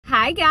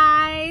Hi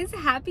guys,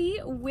 happy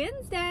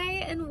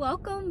Wednesday and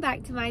welcome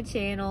back to my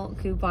channel,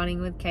 Couponing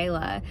with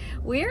Kayla.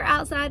 We're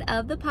outside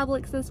of the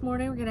Publix this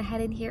morning. We're gonna head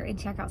in here and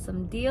check out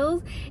some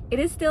deals. It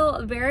is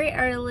still very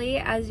early,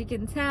 as you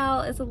can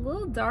tell. It's a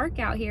little dark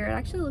out here. It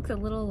actually looks a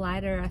little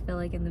lighter, I feel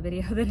like, in the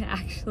video than it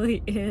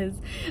actually is.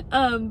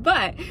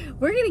 But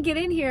we're gonna get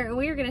in here and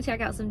we're gonna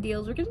check out some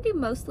deals. We're gonna do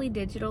mostly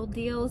digital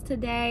deals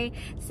today,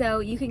 so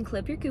you can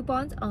clip your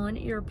coupons on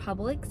your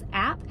Publix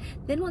app.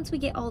 Then once we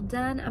get all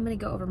done, I'm gonna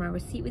go over my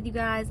receipt with you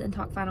guys and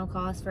talk final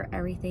costs for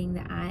everything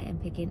that I am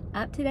picking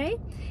up today.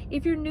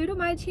 If you're new to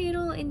my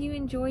channel and you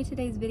enjoy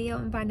today's video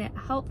and find it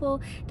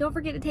helpful, don't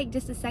forget to take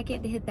just a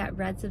second to hit that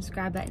red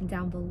subscribe button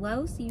down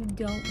below so you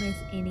don't miss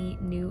any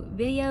new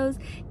videos.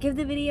 Give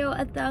the video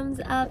a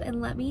thumbs up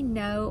and let me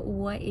know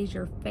what is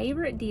your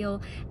favorite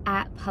deal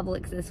at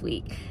Publix this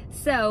week.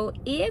 So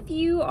if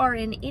you are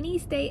in any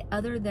state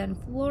other than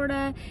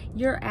Florida,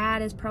 your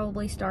ad is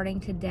probably starting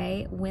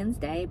today,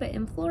 Wednesday, but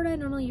in Florida,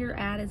 normally your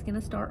ad is going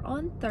to start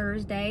on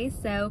Thursday.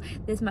 So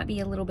this might be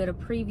a little bit of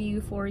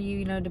preview for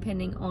you,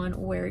 depending on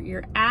where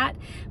you're at.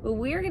 But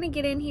we're going to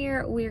get in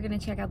here, we're going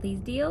to check out these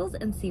deals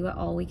and see what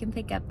all we can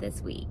pick up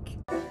this week.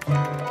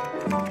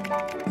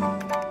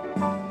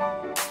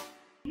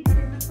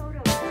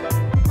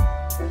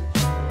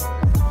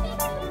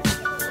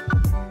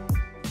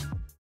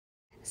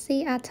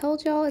 See, I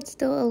told y'all it's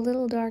still a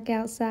little dark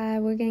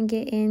outside. We're going to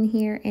get in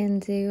here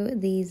and do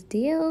these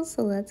deals.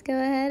 So let's go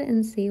ahead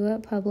and see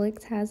what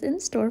Publix has in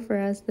store for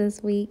us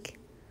this week.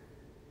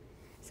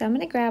 So I'm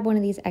going to grab one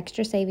of these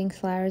extra savings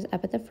flyers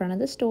up at the front of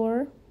the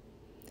store.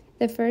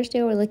 The first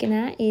deal we're looking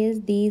at is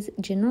these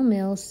General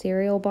Mills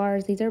cereal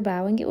bars. These are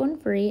buy one get one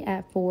free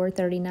at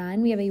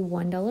 $4.39. We have a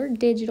 $1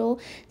 digital,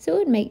 so it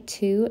would make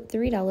two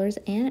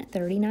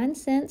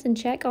 $3.39. And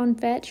check on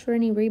Fetch for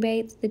any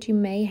rebates that you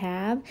may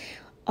have.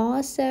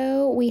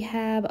 Also, we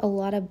have a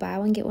lot of buy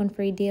one get one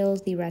free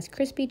deals. The Rice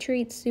Krispie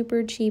treats,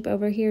 super cheap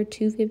over here,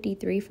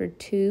 $2.53 for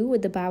two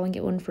with the buy one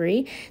get one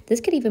free.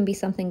 This could even be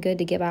something good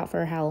to give out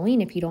for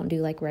Halloween if you don't do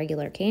like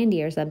regular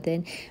candy or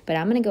something. But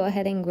I'm going to go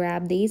ahead and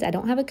grab these. I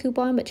don't have a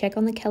coupon, but check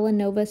on the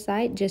Kellanova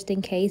site just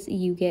in case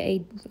you get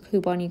a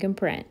coupon you can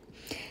print.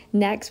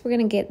 Next, we're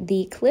going to get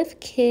the Cliff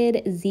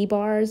Kid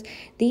Z-Bars.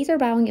 These are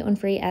buy one get one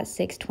free at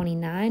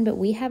 $6.29, but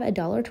we have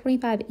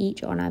 $1.25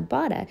 each on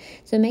Ibotta.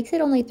 So it makes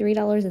it only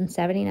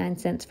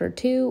 $3.79 for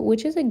two,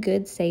 which is a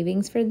good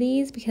savings for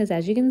these because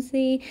as you can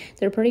see,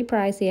 they're pretty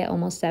pricey at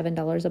almost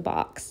 $7 a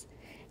box.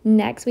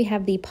 Next, we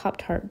have the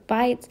Pop-Tart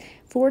Bites,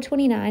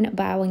 $4.29,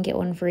 buy one get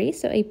one free,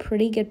 so a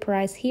pretty good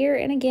price here.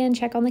 And again,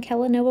 check on the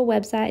Kellanova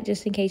website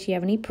just in case you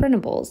have any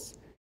printables.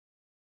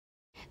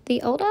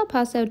 The Old El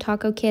Paso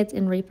Taco Kits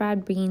and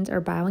refried beans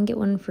are buy one get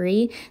one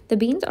free. The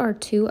beans are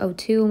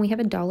 $2.02 and we have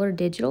 $1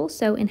 digital.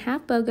 So in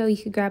half BOGO, you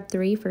could grab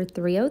 3 for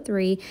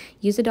 $3.03,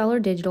 use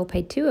 $1 digital,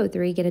 pay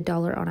 $2.03, get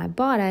 $1 on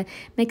Ibotta,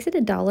 makes it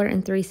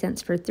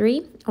 $1.03 for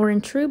 3. Or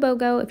in true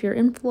BOGO, if you're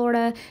in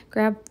Florida,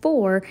 grab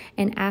 4,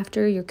 and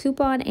after your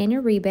coupon and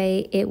your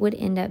rebate, it would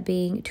end up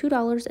being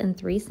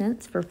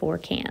 $2.03 for 4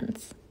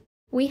 cans.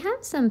 We have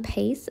some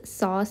Pace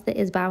sauce that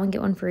is buy one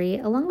get one free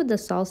along with the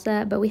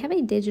salsa, but we have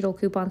a digital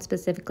coupon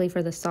specifically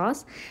for the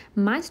sauce.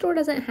 My store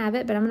doesn't have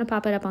it, but I'm going to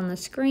pop it up on the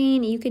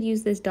screen. You could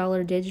use this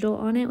 $1 digital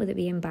on it with it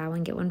being buy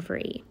one get one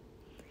free.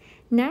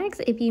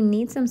 Next, if you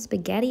need some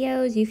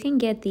SpaghettiOs, you can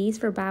get these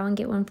for buy one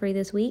get one free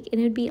this week,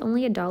 and it would be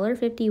only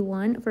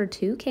 $1.51 for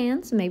 2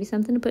 cans, so maybe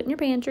something to put in your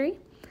pantry.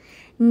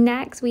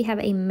 Next, we have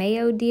a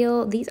mayo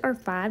deal. These are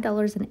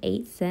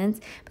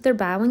 $5.08, but they're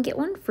buy one get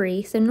one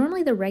free. So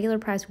normally the regular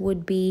price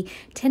would be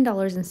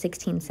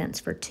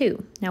 $10.16 for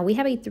 2. Now we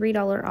have a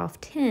 $3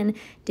 off 10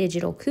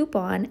 digital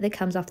coupon that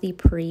comes off the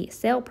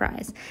pre-sale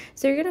price.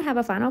 So you're going to have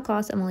a final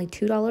cost of only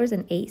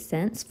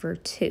 $2.08 for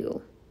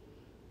 2.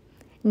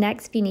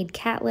 Next, if you need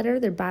cat litter,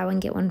 they're buy one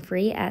get one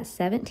free at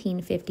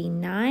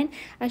 $17.59.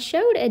 I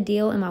showed a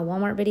deal in my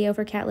Walmart video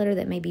for cat litter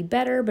that may be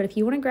better, but if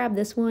you want to grab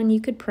this one,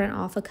 you could print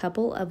off a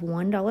couple of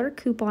 $1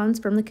 coupons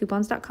from the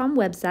coupons.com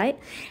website,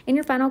 and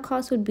your final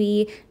cost would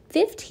be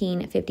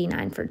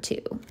 $15.59 for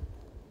 2.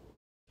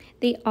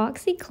 The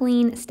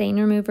OxiClean stain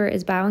remover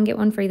is buy one get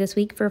one free this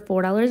week for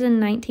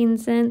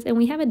 $4.19, and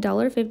we have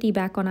 $1.50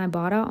 back on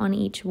Ibotta on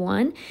each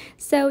one.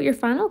 So your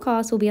final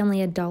cost will be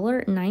only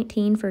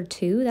 $1.19 for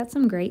 2. That's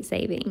some great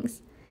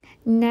savings.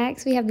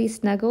 Next, we have these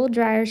Snuggle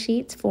dryer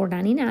sheets,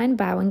 $4.99,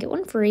 buy one get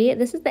one free.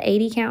 This is the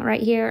 80 count right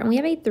here, and we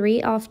have a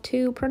 3 off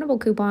 2 printable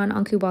coupon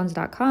on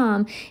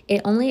coupons.com.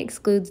 It only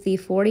excludes the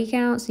 40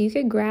 count, so you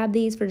could grab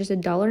these for just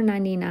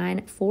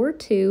 $1.99 for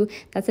 2.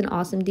 That's an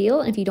awesome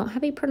deal. And if you don't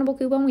have a printable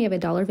coupon, we have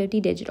 $1.50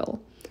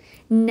 digital.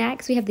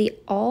 Next, we have the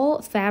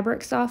all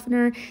fabric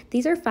softener.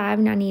 These are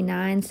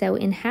 $5.99, so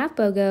in half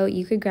BOGO,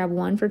 you could grab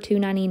 1 for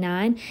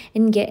 $2.99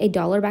 and get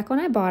 $1 back on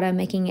Ibotta,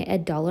 making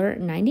it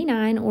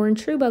 $1.99. Or in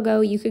true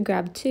BOGO, you could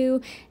grab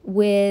 2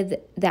 with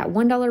that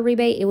 $1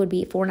 rebate. It would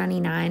be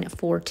 $4.99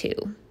 for 2.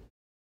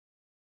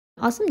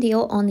 Awesome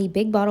deal on the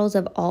big bottles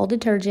of all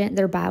detergent.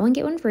 They're buy one,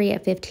 get one free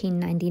at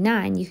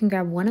 $15.99. You can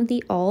grab one of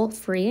the all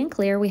free and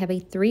clear. We have a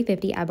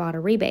 $3.50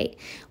 Ibotta rebate.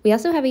 We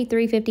also have a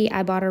 $3.50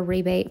 Ibotta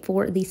rebate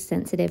for the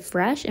sensitive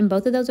fresh, and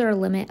both of those are a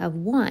limit of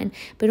one,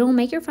 but it will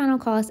make your final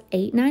cost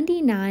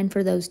 $8.99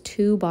 for those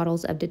 2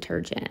 bottles of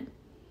detergent.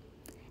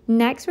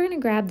 Next, we're going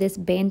to grab this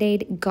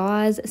Band-Aid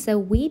gauze. So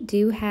we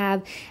do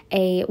have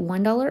a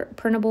 $1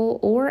 printable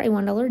or a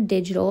 $1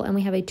 digital, and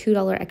we have a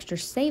 $2 extra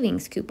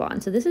savings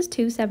coupon. So this is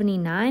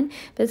 $2.79,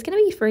 but it's going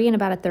to be free and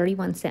about a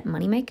 31-cent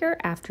moneymaker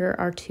after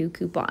our 2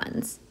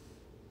 coupons.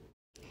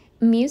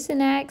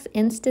 Mucinex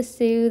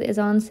Insta-Soothe is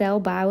on sale,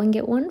 buy one,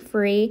 get one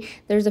free.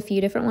 There's a few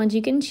different ones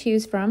you can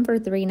choose from for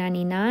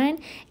 $3.99,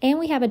 and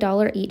we have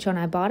 $1 each on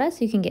Ibotta,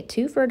 so you can get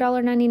 2 for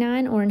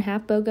 $1.99, or in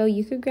half BOGO,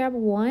 you could grab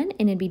 1,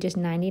 and it'd be just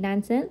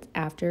 99 cents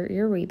after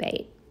your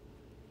rebate.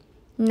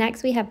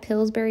 Next, we have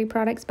Pillsbury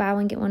products, buy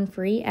one, get one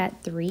free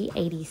at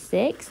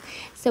 $3.86.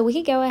 So we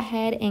could go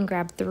ahead and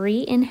grab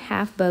 3 in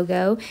half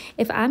BOGO.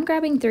 If I'm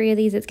grabbing 3 of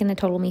these, it's going to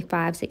total me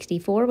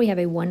 $5.64. We have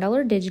a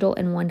 $1 digital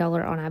and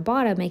 $1 on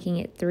Ibotta, making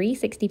it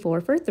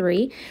 $3.64 for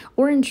 3.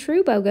 Or in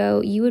true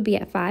BOGO, you would be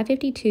at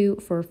 $5.52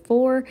 for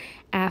 4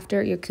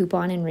 after your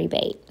coupon and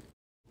rebate.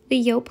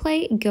 The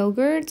Yoplait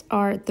Go-Gurts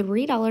are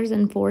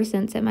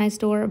 $3.04 at my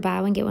store, buy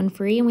one, get one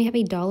free, and we have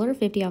a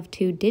 $1.50 off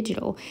 2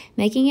 digital,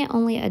 making it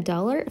only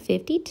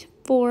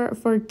 $1.54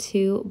 for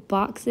 2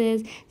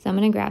 boxes, so I'm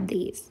going to grab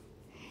these.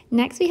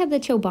 Next, we have the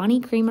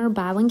Chobani Creamer,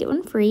 buy one, get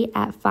one free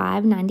at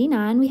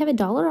 $5.99. We have a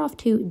 $1 off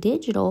 2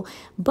 digital,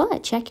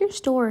 but check your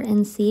store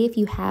and see if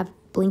you have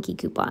Blinky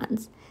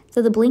coupons.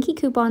 So the Blinky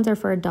coupons are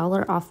for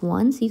 $1 off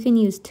 1, so you can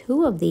use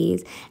 2 of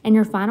these, and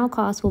your final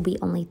cost will be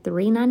only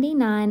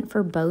 $3.99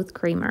 for both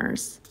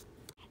creamers.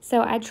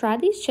 So I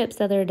tried these chips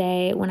the other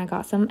day when I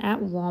got some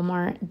at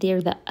Walmart.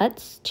 They're the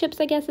Utz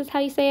chips, I guess is how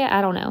you say it. I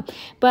don't know.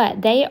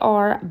 But they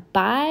are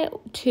buy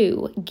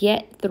 2,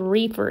 get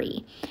 3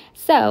 free.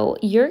 So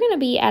you're going to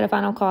be at a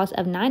final cost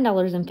of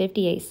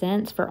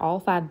 $9.58 for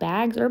all 5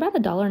 bags, or about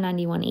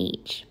 $1.91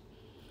 each.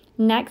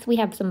 Next, we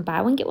have some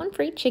buy one, get one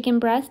free chicken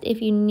breast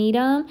if you need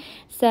them.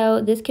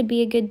 So this could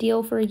be a good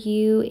deal for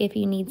you if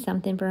you need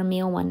something for a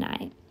meal one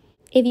night.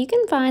 If you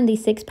can find the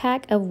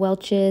 6-pack of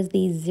Welch's,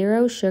 the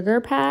 0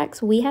 sugar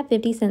packs, we have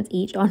 50 cents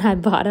each on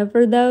Ibotta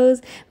for those,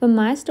 but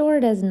my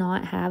store does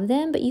not have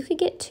them, but you could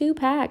get 2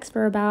 packs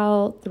for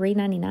about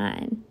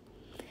 $3.99.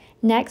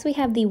 Next, we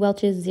have the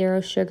Welch's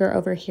 0 sugar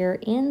over here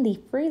in the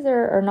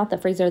freezer, or not the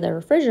freezer, the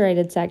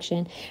refrigerated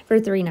section for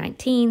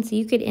 $3.19. So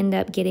you could end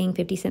up getting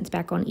 50 cents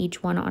back on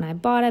each one on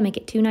Ibotta, make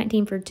it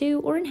 $2.19 for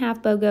 2, or in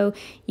half BOGO,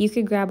 you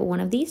could grab one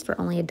of these for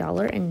only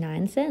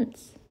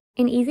 $1.09.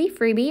 An easy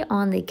freebie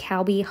on the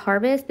Calbee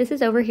Harvest. This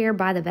is over here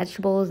by the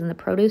vegetables and the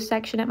produce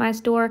section at my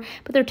store,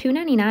 but they're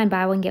 $2.99,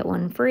 buy one, get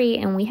one free,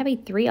 and we have a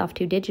 3 off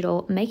 2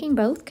 digital, making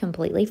both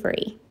completely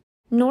free.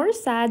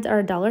 Knorr's sides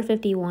are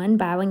 $1.51,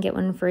 buy one, get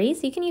one free,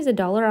 so you can use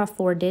 $1 off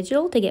 4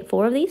 digital to get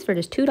 4 of these for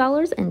just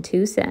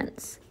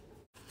 $2.02.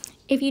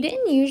 If you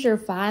didn't use your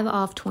 5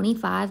 off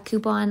 25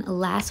 coupon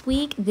last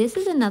week, this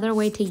is another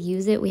way to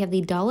use it. We have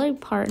the Dolly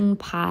Parton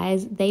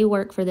pies. They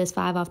work for this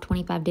 5 off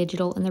 25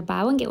 digital, and they're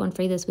buy one, get one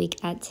free this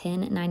week at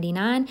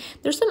 $10.99.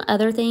 There's some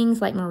other things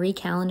like Marie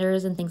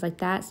calendars and things like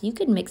that, so you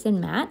could mix and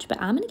match,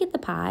 but I'm going to get the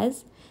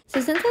pies. So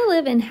since I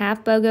live in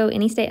half BOGO,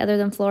 any state other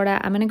than Florida,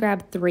 I'm going to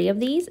grab 3 of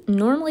these.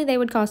 Normally they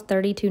would cost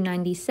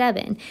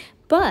 $32.97,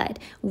 but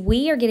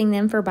we are getting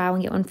them for buy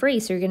one, get one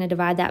free. So you're going to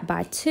divide that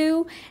by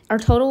 2. Our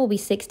total will be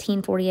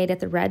 $16.48 at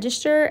the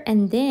register,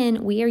 and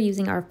then we are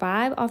using our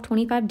 5 off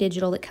 25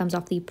 digital that comes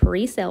off the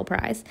pre-sale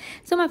price.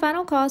 So my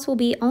final cost will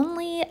be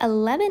only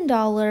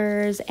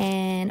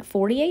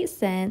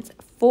 $11.48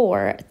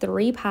 for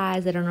 3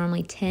 pies that are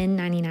normally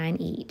 $10.99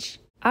 each.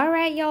 All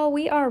right, y'all,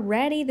 we are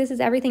ready. This is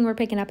everything we're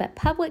picking up at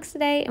Publix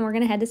today, and we're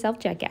going to head to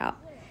self-checkout.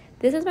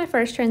 This is my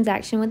first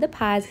transaction with the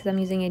pies because I'm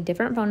using a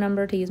different phone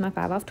number to use my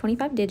 5 off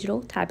 25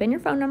 digital. Type in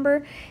your phone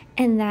number,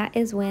 and that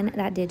is when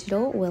that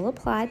digital will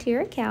apply to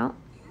your account.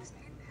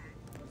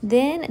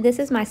 Then this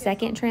is my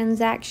second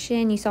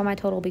transaction. You saw my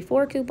total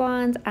before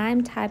coupons.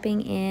 I'm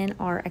typing in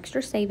our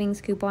extra savings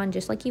coupon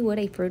just like you would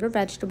a fruit or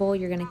vegetable.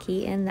 You're going to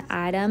key in the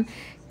item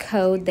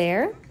code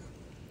there.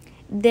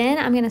 Then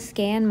I'm going to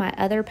scan my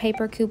other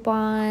paper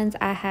coupons.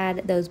 I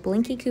had those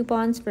Blinky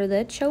coupons for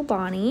the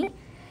Chobani.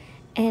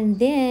 And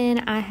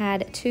then I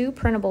had 2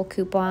 printable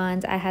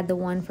coupons. I had the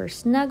one for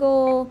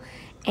Snuggle,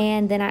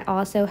 and then I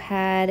also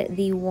had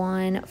the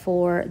one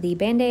for the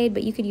Band-Aid,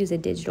 but you could use a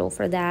digital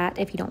for that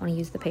if you don't want to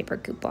use the paper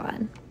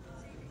coupon.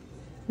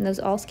 And those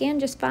all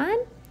scan just fine.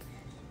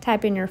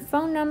 Type in your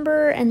phone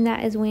number, and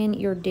that is when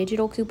your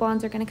digital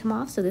coupons are going to come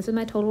off. So this is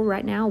my total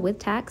right now with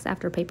tax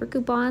after paper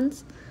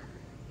coupons.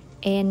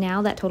 And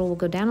now that total will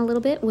go down a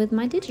little bit with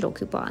my digital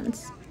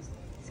coupons.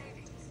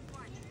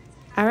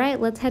 All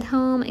right, let's head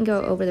home and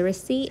go over the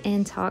receipt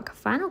and talk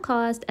final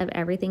cost of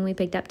everything we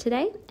picked up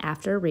today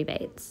after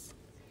rebates.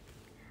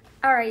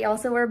 All right, y'all,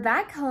 so we're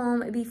back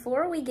home.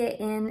 Before we get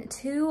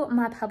into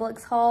my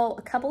Publix haul,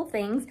 a couple of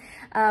things.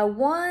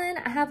 One,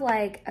 I have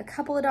like a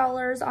couple of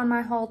dollars on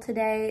my haul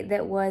today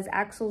that was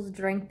Axel's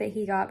drink that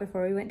he got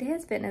before we went to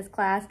his fitness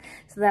class.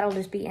 So that'll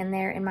just be in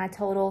there in my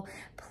total.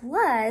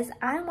 Plus,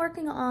 I'm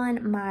working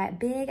on my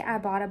big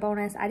Ibotta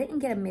bonus. I didn't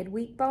get a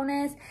midweek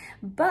bonus,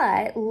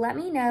 but let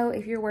me know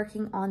if you're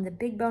working on the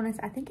big bonus.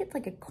 I think it's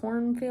like a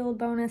cornfield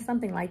bonus,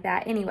 something like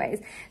that. Anyways,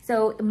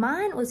 so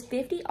mine was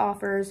 50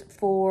 offers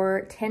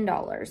for $10.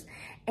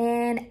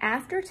 And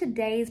after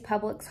today's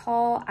Publix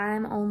haul,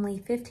 I'm only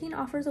 15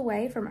 offers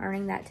away from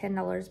earning that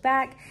 $10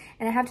 back,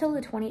 and I have till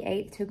the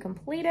 28th to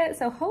complete it.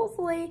 So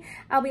hopefully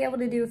I'll be able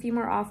to do a few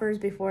more offers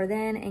before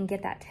then and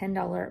get that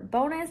 $10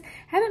 bonus.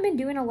 I haven't been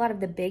doing a lot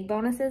of the big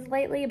bonuses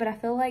lately, but I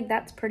feel like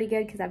that's pretty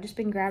good because I've just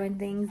been grabbing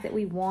things that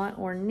we want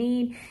or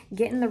need,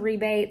 getting the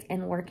rebates,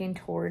 and working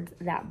towards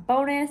that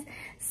bonus.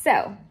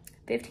 So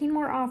 15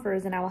 more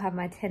offers and I will have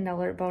my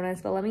 $10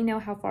 bonus, but let me know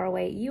how far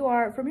away you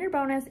are from your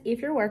bonus if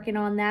you're working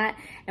on that,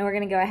 and we're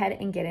gonna go ahead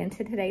and get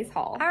into today's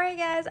haul. All right,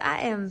 guys,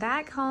 I am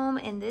back home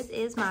and this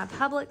is my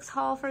Publix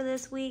haul for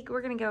this week.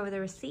 We're gonna go over the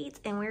receipts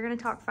and we're gonna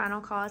talk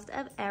final cost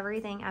of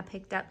everything I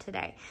picked up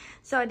today.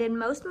 So I did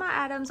most of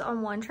my items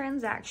on one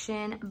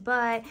transaction,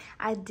 but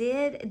I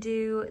did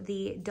do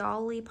the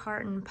Dolly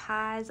Parton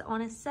pies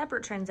on a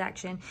separate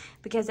transaction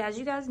because, as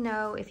you guys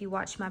know, if you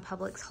watched my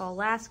Publix haul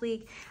last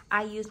week,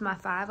 I used my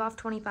 5 off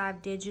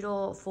 25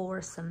 digital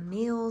for some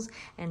meals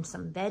and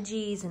some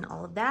veggies and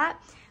all of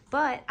that.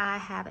 But I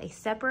have a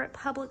separate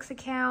Publix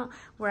account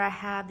where I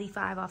have the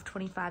 5 off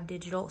 25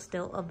 digital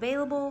still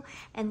available,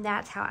 and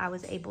that's how I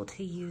was able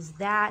to use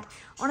that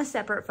on a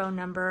separate phone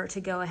number to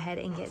go ahead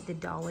and get the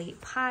Dolly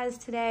pies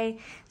today.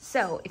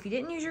 So if you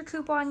didn't use your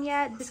coupon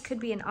yet, this could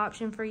be an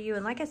option for you.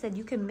 And like I said,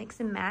 you can mix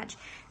and match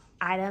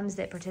items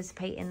that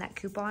participate in that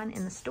coupon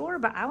in the store,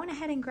 but I went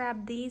ahead and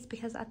grabbed these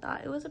because I thought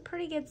it was a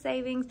pretty good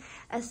savings,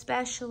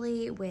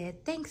 especially with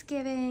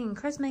Thanksgiving and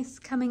Christmas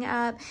coming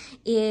up.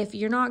 If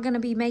you're not going to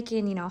be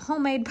making, you know,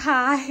 homemade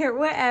pie or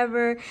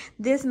whatever,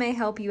 this may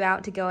help you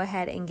out to go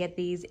ahead and get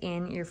these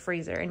in your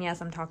freezer. And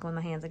yes, I'm talking with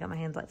my hands. I got my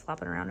hands like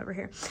flopping around over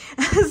here.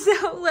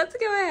 So let's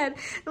go ahead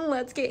and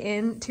let's get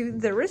into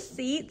the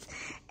receipts.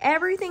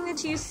 Everything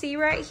that you see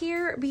right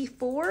here,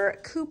 before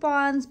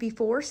coupons,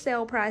 before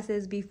sale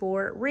prices,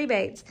 before rebates,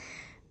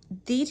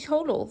 the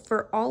total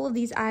for all of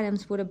these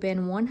items would have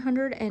been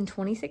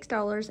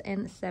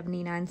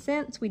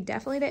 $126.79. We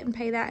definitely didn't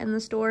pay that in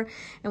the store,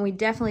 and we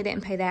definitely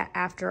didn't pay that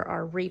after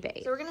our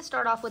rebate. So we're going to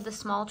start off with the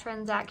small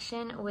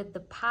transaction with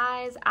the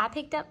pies. I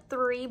picked up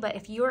 3, but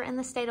if you're in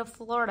the state of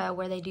Florida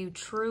where they do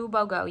true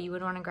BOGO, you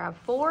would want to grab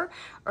 4,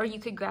 or you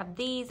could grab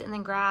these and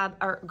then grab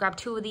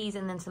 2 of these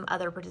and then some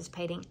other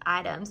participating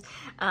items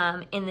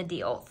in the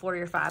deal for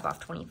your 5 off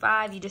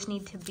 25. You just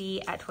need to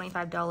be at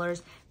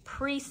 $25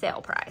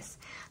 pre-sale price.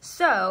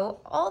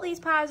 So all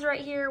these pies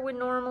right here would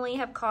normally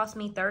have cost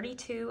me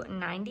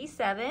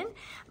 $32.97,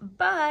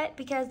 but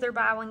because they're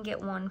buy one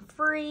get one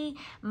free,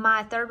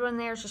 my third one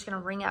there is just going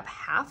to ring up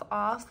half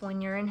off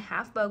when you're in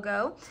half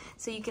BOGO.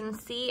 So you can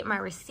see my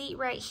receipt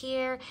right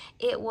here.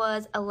 It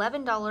was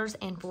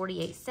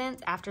 $11.48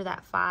 after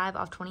that 5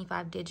 off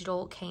 25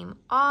 digital came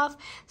off.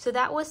 So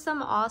that was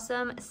some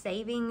awesome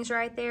savings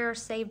right there.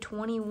 Saved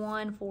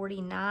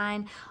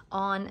 $21.49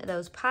 on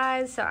those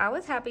pies. So I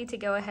was happy to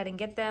go ahead and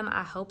get them.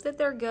 I hope that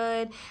they're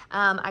good.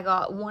 I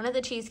got 1 of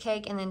the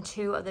cheesecake and then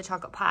 2 of the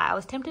chocolate pie. I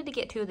was tempted to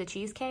get 2 of the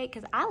cheesecake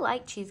because I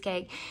like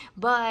cheesecake,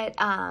 but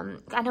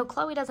I know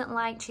Chloe doesn't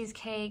like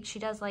cheesecake. She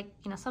does like,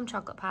 you know, some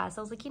chocolate pie.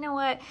 So I was like, you know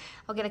what?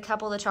 I'll get a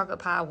couple of the chocolate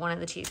pie, 1 of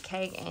the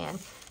cheesecake, and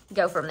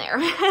go from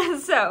there.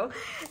 So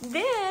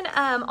then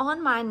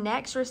on my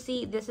next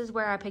receipt, this is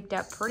where I picked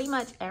up pretty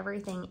much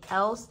everything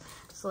else.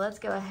 So let's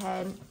go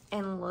ahead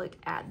and look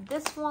at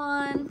this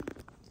one.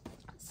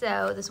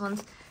 So this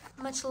one's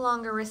much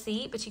longer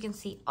receipt, but you can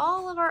see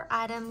all of our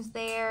items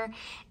there.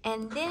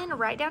 And then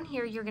right down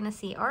here, you're gonna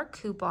see our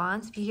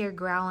coupons. If you hear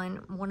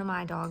growling, one of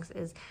my dogs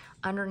is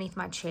underneath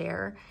my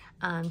chair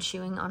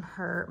chewing on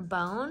her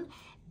bone.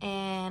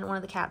 And one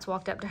of the cats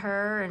walked up to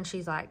her and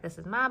she's like, "This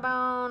is my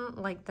bone."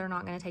 Like, they're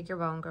not going to take your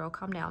bone, girl.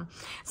 Calm down.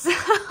 So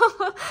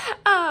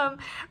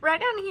right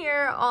down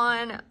here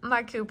on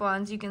my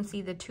coupons, you can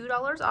see the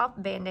 $2 off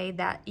Band-Aid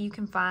that you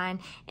can find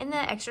in the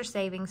extra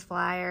savings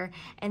flyer.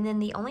 And then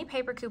the only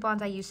paper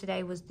coupons I used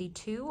today was the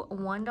 2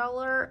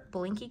 $1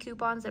 Blinky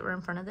coupons that were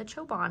in front of the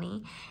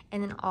Chobani.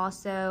 And then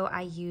also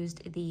I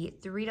used the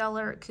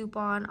 $3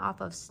 coupon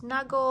off of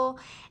Snuggle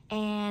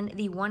and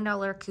the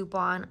 $1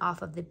 coupon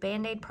off of the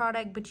Band-Aid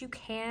product. But you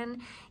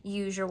can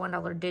use your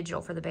 $1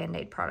 digital for the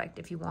Band-Aid product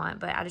if you want,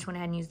 but I just went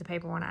ahead and used the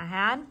paper one I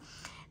had.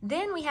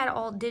 Then we had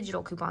all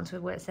digital coupons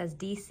with what it says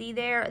DC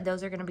there.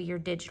 Those are going to be your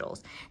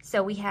digitals.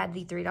 So we had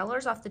the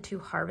 $3 off the 2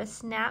 Harvest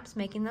Snaps,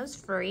 making those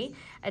free,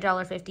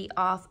 $1.50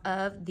 off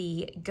of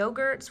the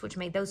Go-Gurts, which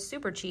made those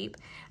super cheap,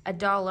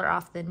 $1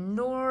 off the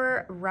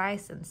Knorr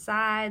rice and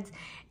sides,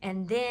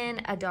 and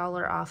then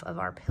 $1 off of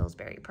our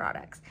Pillsbury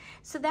products.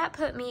 So that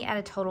put me at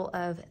a total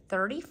of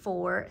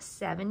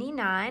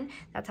 $34.79.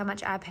 That's how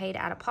much I paid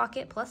out of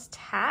pocket plus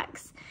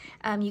tax.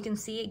 You can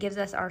see it gives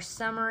us our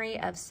summary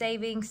of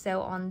savings.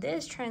 So on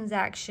this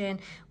transaction,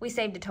 we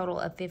saved a total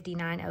of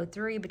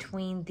 $59.03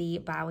 between the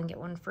buy one get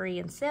one free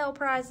and sale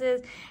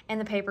prices and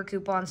the paper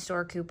coupons,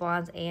 store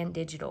coupons, and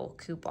digital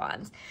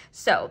coupons.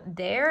 So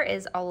there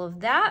is all of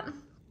that.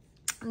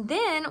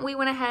 Then we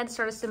went ahead and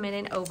started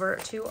submitting over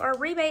to our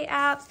rebate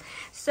apps.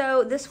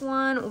 So this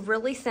one,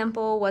 really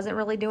simple, wasn't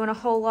really doing a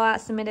whole lot.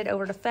 Submitted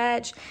over to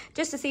Fetch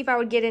just to see if I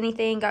would get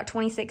anything, got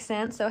 26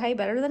 cents. So hey,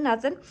 better than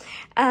nothing.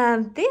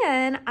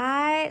 Then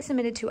I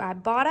submitted to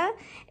Ibotta,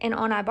 and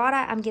on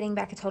Ibotta, I'm getting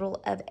back a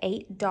total of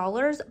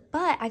 $8,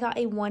 but I got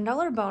a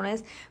 $1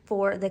 bonus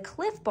for the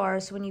Cliff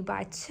Bars. So when you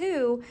buy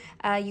 2,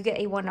 you get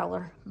a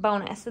 $1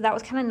 bonus. So that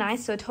was kind of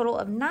nice. So a total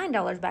of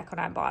 $9 back on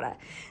Ibotta.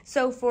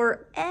 So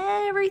for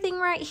everything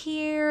right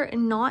here,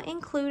 not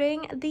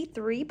including the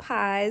 3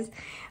 pies,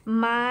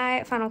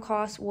 my final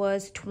cost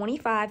was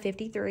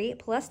 $25.53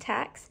 plus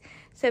tax.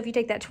 So if you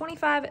take that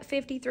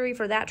 $25.53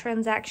 for that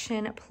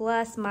transaction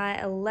plus my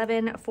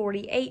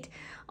 $11.48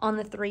 on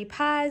the 3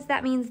 pies,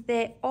 that means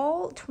that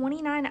all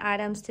 29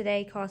 items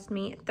today cost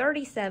me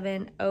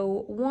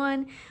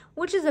 $37.01,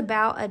 which is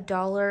about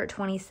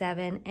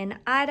 $1.27 an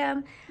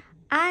item.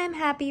 I am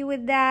happy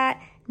with that.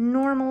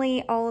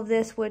 Normally, all of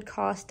this would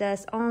cost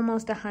us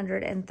almost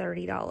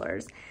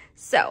 $130.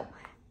 So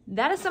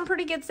that is some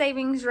pretty good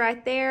savings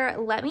right there.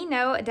 Let me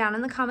know down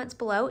in the comments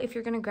below if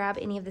you're going to grab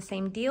any of the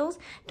same deals.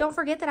 Don't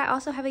forget that I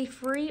also have a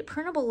free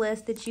printable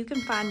list that you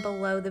can find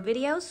below the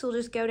video. So you'll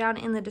just go down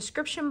in the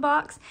description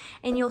box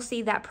and you'll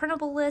see that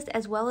printable list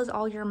as well as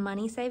all your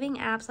money saving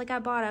apps like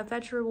Ibotta,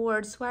 Fetch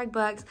Rewards, Swag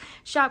Bucks,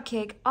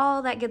 Shopkick,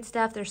 all that good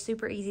stuff. They're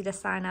super easy to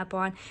sign up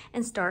on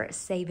and start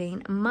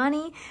saving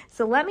money.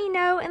 So let me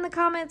know in the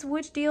comments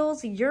which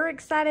deals you're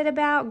excited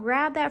about.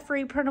 Grab that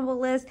free printable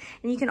list,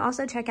 and you can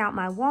also check out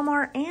my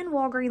Walmart and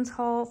Walgreens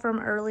haul from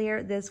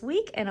earlier this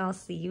week, and I'll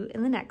see you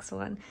in the next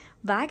one.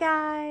 Bye,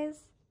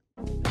 guys.